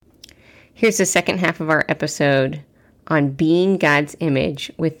Here's the second half of our episode on being God's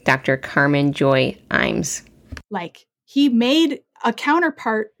image with Dr. Carmen Joy Imes. Like, he made a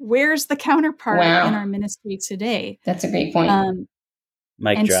counterpart. Where's the counterpart in our ministry today? That's a great point.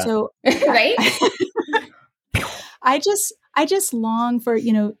 Mic drop. So, right? I just long for,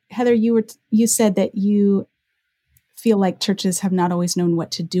 Heather, you said that you feel like churches have not always known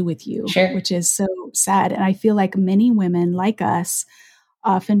what to do with you, sure. which is so sad. And I feel like many women like us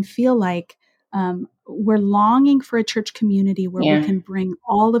often feel like we're longing for a church community where we can bring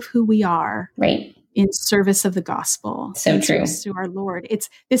all of who we are right in service of the gospel. So in true. Service to our Lord.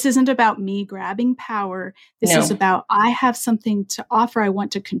 This isn't about me grabbing power. This is about, I have something to offer. I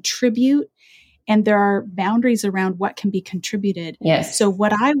want to contribute. And there are boundaries around what can be contributed. Yes. So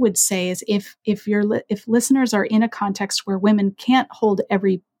what I would say is if listeners are in a context where women can't hold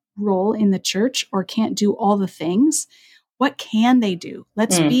every role in the church or can't do all the things, what can they do?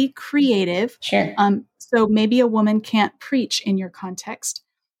 Let's be creative. Sure. So maybe a woman can't preach in your context,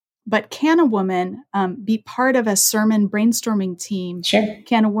 but can a woman be part of a sermon brainstorming team? Sure.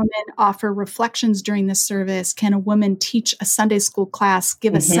 Can a woman offer reflections during the service? Can a woman teach a Sunday school class,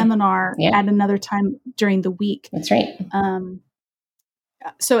 give a seminar at another time during the week? That's right.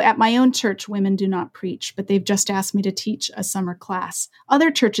 So at my own church, women do not preach, but they've just asked me to teach a summer class.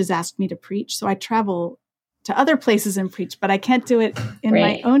 Other churches ask me to preach, so I travel to other places and preach, but I can't do it in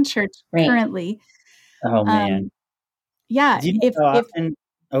my own church currently. Oh, man. Yeah.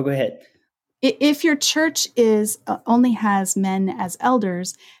 Go ahead. If your church only has men as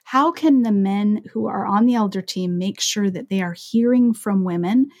elders, how can the men who are on the elder team make sure that they are hearing from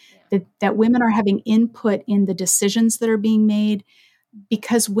women, that women are having input in the decisions that are being made?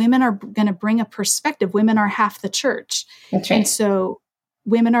 Because women are going to bring a perspective. Women are half the church. That's right. And so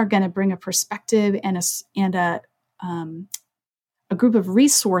women are going to bring a perspective and a group of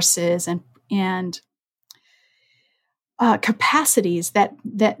resources and capacities that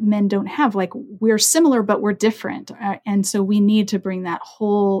men don't have. Like, we're similar, but we're different. And so we need to bring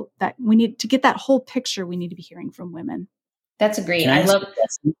we need to get that whole picture. We need to be hearing from women. That's great. I love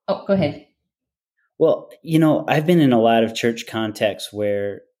that. Oh, go ahead. Well, I've been in a lot of church contexts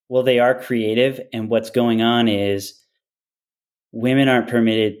where, they are creative. And what's going on is women aren't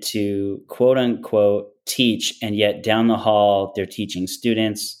permitted to, quote unquote, teach. And yet down the hall, they're teaching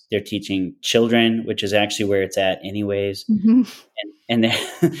students, they're teaching children, which is actually where it's at anyways. Mm-hmm.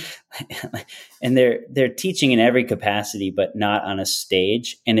 And they're teaching in every capacity, but not on a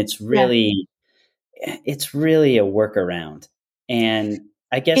stage. And it's really a workaround. And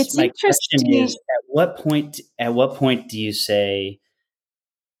I guess my question is, at what point do you say,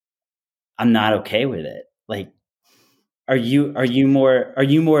 I'm not okay with it? Like, are you more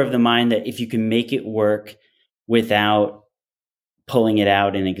of the mind that if you can make it work without pulling it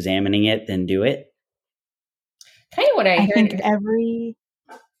out and examining it, then do it? Kind of what I heard. Think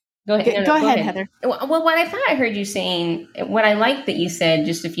Go ahead. Go ahead, Heather. Well, what I thought I heard you saying, what I liked that you said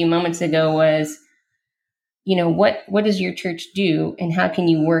just a few moments ago was, what does your church do and how can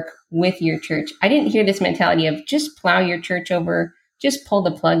you work with your church? I didn't hear this mentality of just plow your church over, just pull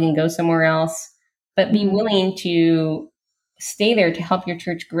the plug and go somewhere else, but be willing to stay there to help your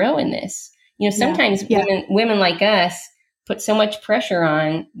church grow in this. Sometimes women like us put so much pressure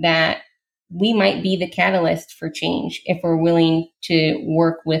on that we might be the catalyst for change if we're willing to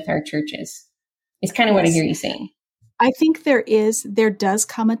work with our churches. It's kind of what I hear you saying. I think there does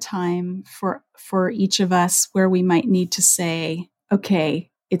come a time for each of us where we might need to say,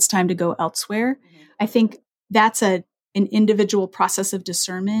 okay, it's time to go elsewhere. I think that's an individual process of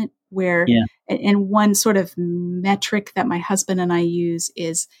discernment where, and one sort of metric that my husband and I use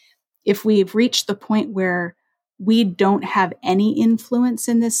is if we've reached the point where we don't have any influence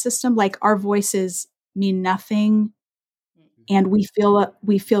in this system, like our voices mean nothing, and we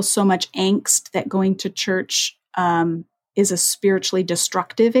feel so much angst that going to church is a spiritually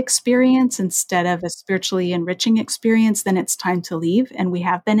destructive experience instead of a spiritually enriching experience, then it's time to leave. And we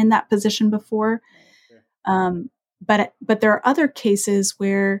have been in that position before. But there are other cases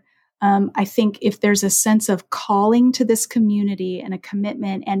where I think if there's a sense of calling to this community and a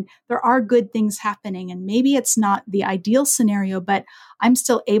commitment, and there are good things happening, and maybe it's not the ideal scenario, but I'm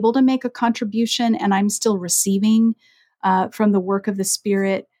still able to make a contribution and I'm still receiving from the work of the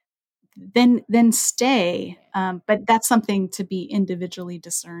Spirit, then stay. But that's something to be individually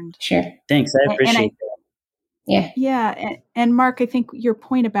discerned. Sure. Thanks. I appreciate that. Yeah. Yeah. And Mark, I think your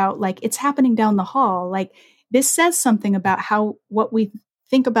point about like, it's happening down the hall, like this says something about what we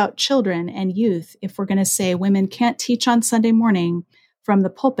think about children and youth. If we're going to say women can't teach on Sunday morning from the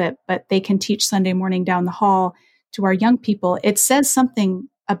pulpit, but they can teach Sunday morning down the hall to our young people, it says something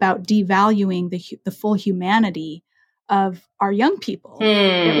about devaluing the full humanity of our young people,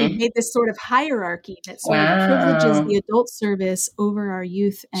 that we've made this sort of hierarchy that sort of privileges the adult service over our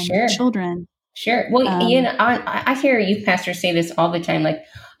youth and children. Sure. Well, I hear youth pastors say this all the time, like,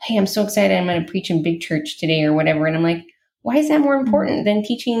 hey, I'm so excited I'm going to preach in big church today or whatever. And I'm like, why is that more important than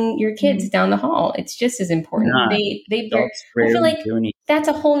teaching your kids down the hall? It's just as important. I feel like that's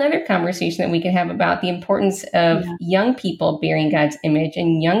a whole nother conversation that we can have about the importance of young people bearing God's image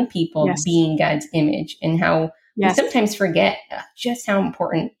and young people being God's image, and how we sometimes forget just how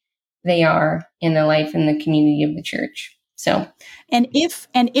important they are in the life and the community of the church. So, and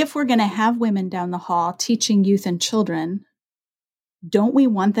if we're going to have women down the hall teaching youth and children, don't we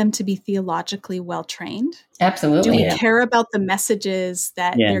want them to be theologically well trained? Absolutely. Do we care about the messages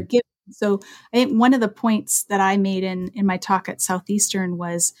that they're giving? So I think one of the points that I made in my talk at Southeastern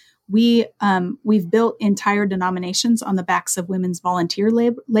was we've built entire denominations on the backs of women's volunteer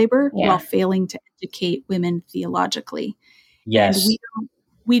labor while failing to educate women theologically. Yes. And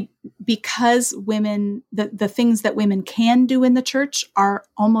because women, the things that women can do in the church are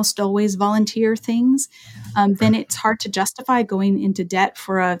almost always volunteer things, then it's hard to justify going into debt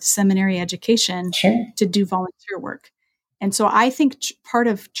for a seminary education to do volunteer work. And so I think part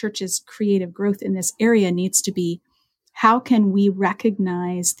of church's creative growth in this area needs to be, how can we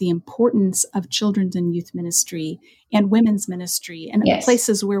recognize the importance of children's and youth ministry and women's ministry and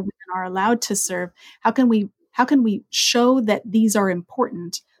places where women are allowed to serve? How can we show that these are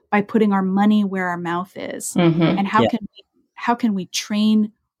important by putting our money where our mouth is? And how can we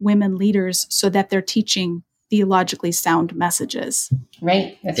train women leaders so that they're teaching theologically sound messages?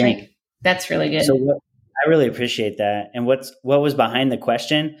 Right. That's right. That's really good. So I really appreciate that. And what was behind the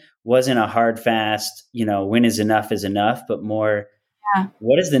question wasn't a hard, fast, when is enough, but more,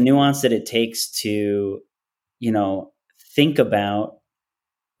 what is the nuance that it takes to, think about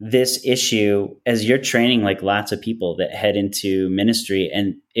this issue as you're training like lots of people that head into ministry.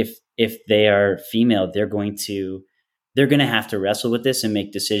 And if they are female, they're going to have to wrestle with this and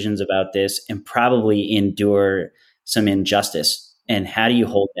make decisions about this and probably endure some injustice. And how do you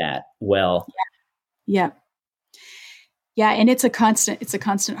hold that well? Yeah. And it's a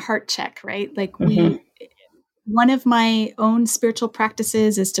constant heart check, right? Like one of my own spiritual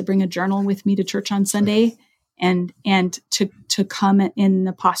practices is to bring a journal with me to church on Sunday and to come in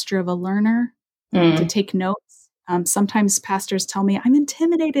the posture of a learner, to take notes. Sometimes pastors tell me, I'm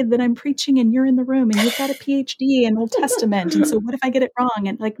intimidated that I'm preaching and you're in the room and you've got a PhD in Old Testament. And so what if I get it wrong?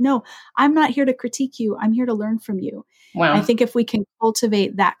 And like, no, I'm not here to critique you. I'm here to learn from you. Wow. I think if we can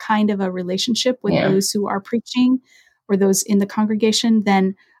cultivate that kind of a relationship with those who are preaching or those in the congregation,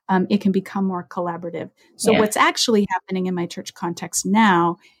 then it can become more collaborative. So what's actually happening in my church context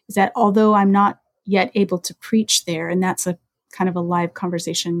now is that although I'm not yet able to preach there, and that's a kind of a live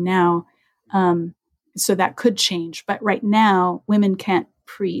conversation now, so that could change. But right now, women can't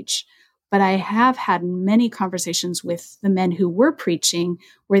preach. But I have had many conversations with the men who were preaching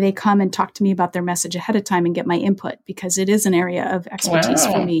where they come and talk to me about their message ahead of time and get my input, because it is an area of expertise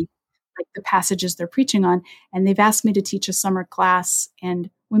for me, like the passages they're preaching on. And they've asked me to teach a summer class, and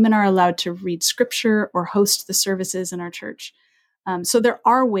women are allowed to read scripture or host the services in our church. So there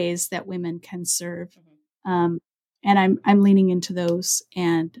are ways that women can serve. And I'm leaning into those,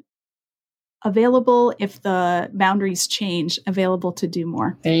 and available if the boundaries change, available to do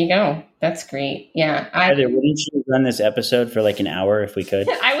more. There you go. That's great. Yeah. Heather, wouldn't you run this episode for like an hour if we could?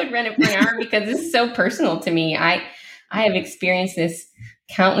 I would run it for an hour because this is so personal to me. I have experienced this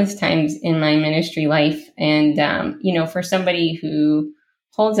countless times in my ministry life. And, for somebody who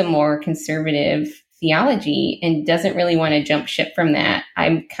holds a more conservative theology and doesn't really want to jump ship from that,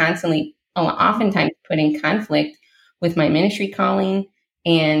 I'm oftentimes put in conflict with my ministry calling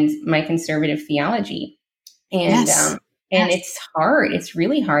and my conservative theology. And it's hard. It's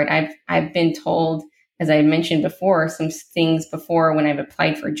really hard. I've been told, as I mentioned before, some things before when I've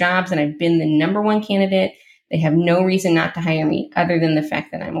applied for jobs and I've been the number one candidate. They have no reason not to hire me other than the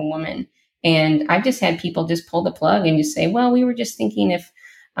fact that I'm a woman. And I've just had people just pull the plug and just say, well, we were just thinking if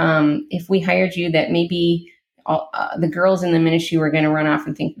we hired you that maybe the girls in the ministry were going to run off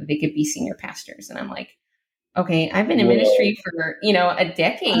and think that they could be senior pastors. And I'm like, okay, I've been in ministry for, a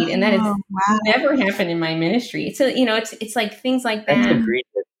decade, and that has never happened in my ministry. So, it's like things like that,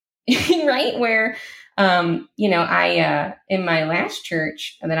 right? Where, I, in my last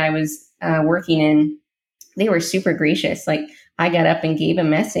church that I was working in, they were super gracious. Like I got up and gave a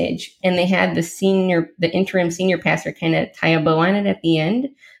message, and they had the interim senior pastor kind of tie a bow on it at the end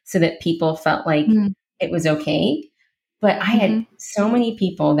so that people felt like it was okay. But I had so many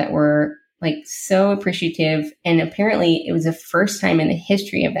people that were like so appreciative. And apparently it was the first time in the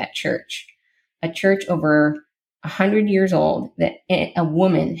history of that church, a church over 100 years old, that a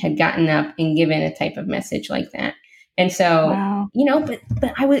woman had gotten up and given a type of message like that. And so, wow. but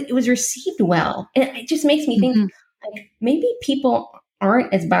it was received well. And it just makes me think, like, maybe people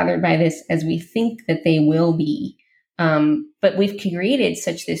aren't as bothered by this as we think that they will be. But we've created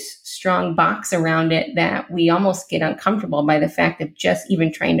such this strong box around it that we almost get uncomfortable by the fact of just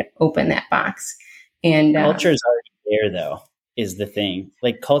even trying to open that box. And culture is already there, though, is the thing.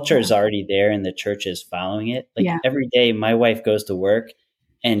 Like, culture is already there and the church is following it. Like, every day my wife goes to work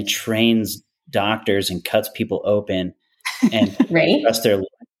and trains doctors and cuts people open and trust their life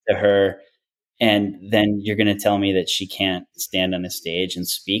to her. And then you're going to tell me that she can't stand on a stage and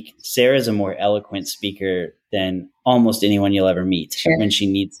speak. Sarah's a more eloquent speaker than almost anyone you'll ever meet when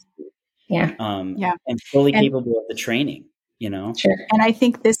she needs to. Yeah. And fully capable of the training, Sure. And I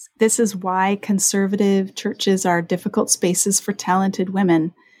think this is why conservative churches are difficult spaces for talented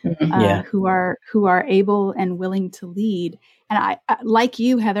women who are able and willing to lead. And I like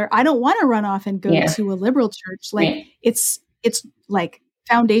you, Heather, I don't want to run off and go to a liberal church. Like it's like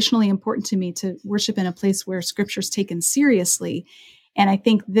foundationally important to me to worship in a place where scripture is taken seriously. And I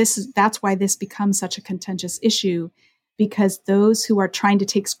think that's why this becomes such a contentious issue, because those who are trying to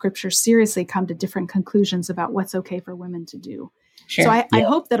take scripture seriously come to different conclusions about what's okay for women to do. Sure. So I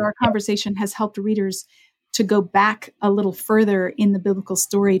hope that our conversation has helped readers to go back a little further in the biblical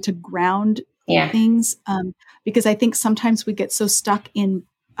story to ground things. Because I think sometimes we get so stuck in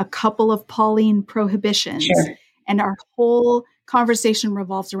a couple of Pauline prohibitions and our whole conversation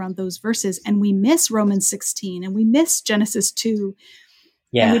revolves around those verses, and we miss Romans 16 and we miss Genesis 2.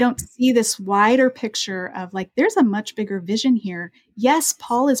 And we don't see this wider picture of, like, there's a much bigger vision here. Yes,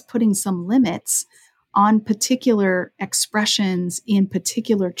 Paul is putting some limits on particular expressions in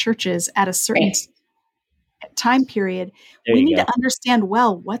particular churches at a certain time period. We need to understand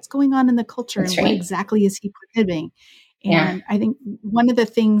well what's going on in the culture and what exactly is he prohibiting. And I think one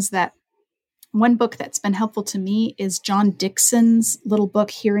book that's been helpful to me is John Dixon's little book,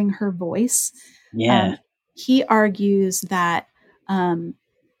 Hearing Her Voice. He argues that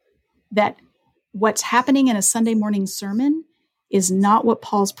that what's happening in a Sunday morning sermon is not what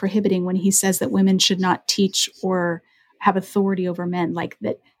Paul's prohibiting when he says that women should not teach or have authority over men. Like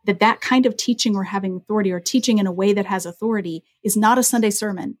that kind of teaching or having authority or teaching in a way that has authority is not a Sunday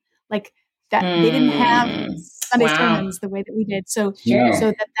sermon. Like that they didn't have Sunday sermons the way that we did. So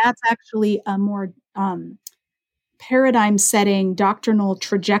that's actually a more paradigm setting, doctrinal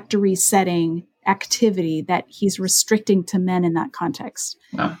trajectory setting activity that he's restricting to men in that context.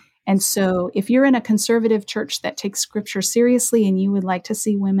 Wow. And so if you're in a conservative church that takes scripture seriously and you would like to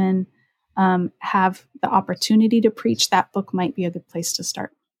see women have the opportunity to preach, that book might be a good place to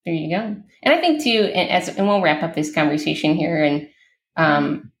start. There you go. And I think too, and we'll wrap up this conversation here. And,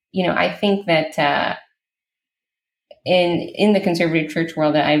 I think that in the conservative church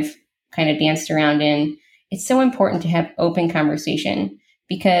world that I've kind of danced around in, it's so important to have open conversation,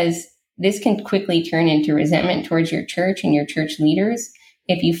 because this can quickly turn into resentment towards your church and your church leaders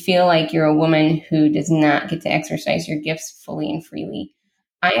if you feel like you're a woman who does not get to exercise your gifts fully and freely.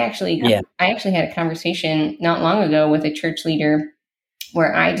 I actually had a conversation not long ago with a church leader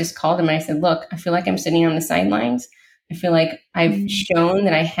where I just called him and I said, look, I feel like I'm sitting on the sidelines. I feel like I've shown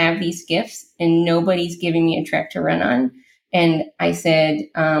that I have these gifts and nobody's giving me a track to run on. And I said,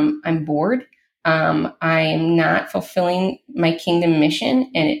 I'm bored. I am not fulfilling my kingdom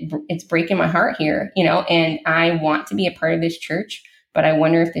mission, and it's breaking my heart here, and I want to be a part of this church, but I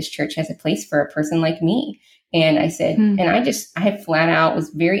wonder if this church has a place for a person like me. And I said, and I flat out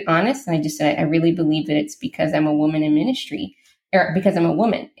was very honest. And I just said, I really believe that it's because I'm a woman in ministry, or because I'm a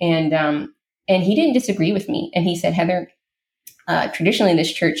woman. And he didn't disagree with me. And he said, Heather, traditionally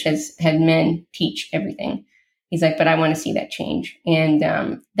this church has had men teach everything. He's like, but I want to see that change. And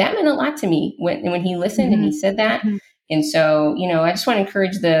that meant a lot to me when he listened and he said that. And so, I just want to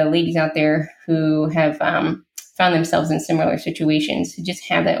encourage the ladies out there who have found themselves in similar situations to just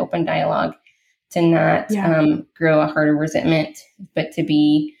have that open dialogue, to not grow a heart of resentment, but to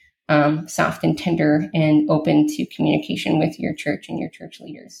be soft and tender and open to communication with your church and your church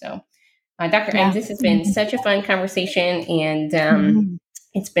leaders. So, Dr. Imes, this has been such a fun conversation, and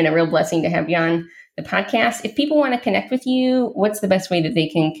it's been a real blessing to have you on the podcast. If people want to connect with you, what's the best way that they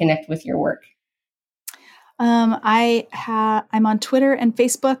can connect with your work? I'm on Twitter and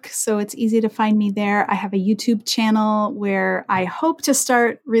Facebook, so it's easy to find me there. I have a YouTube channel where I hope to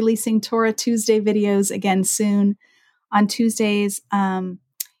start releasing Torah Tuesday videos again soon on Tuesdays. And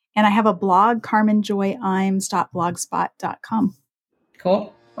I have a blog, carmenjoyimes.blogspot.com.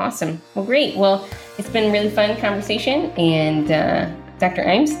 Cool. Awesome. Well, great. Well, it's been a really fun conversation. And Dr.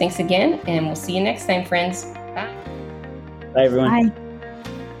 Imes, thanks again. And we'll see you next time, friends. Bye. Bye, everyone. Bye.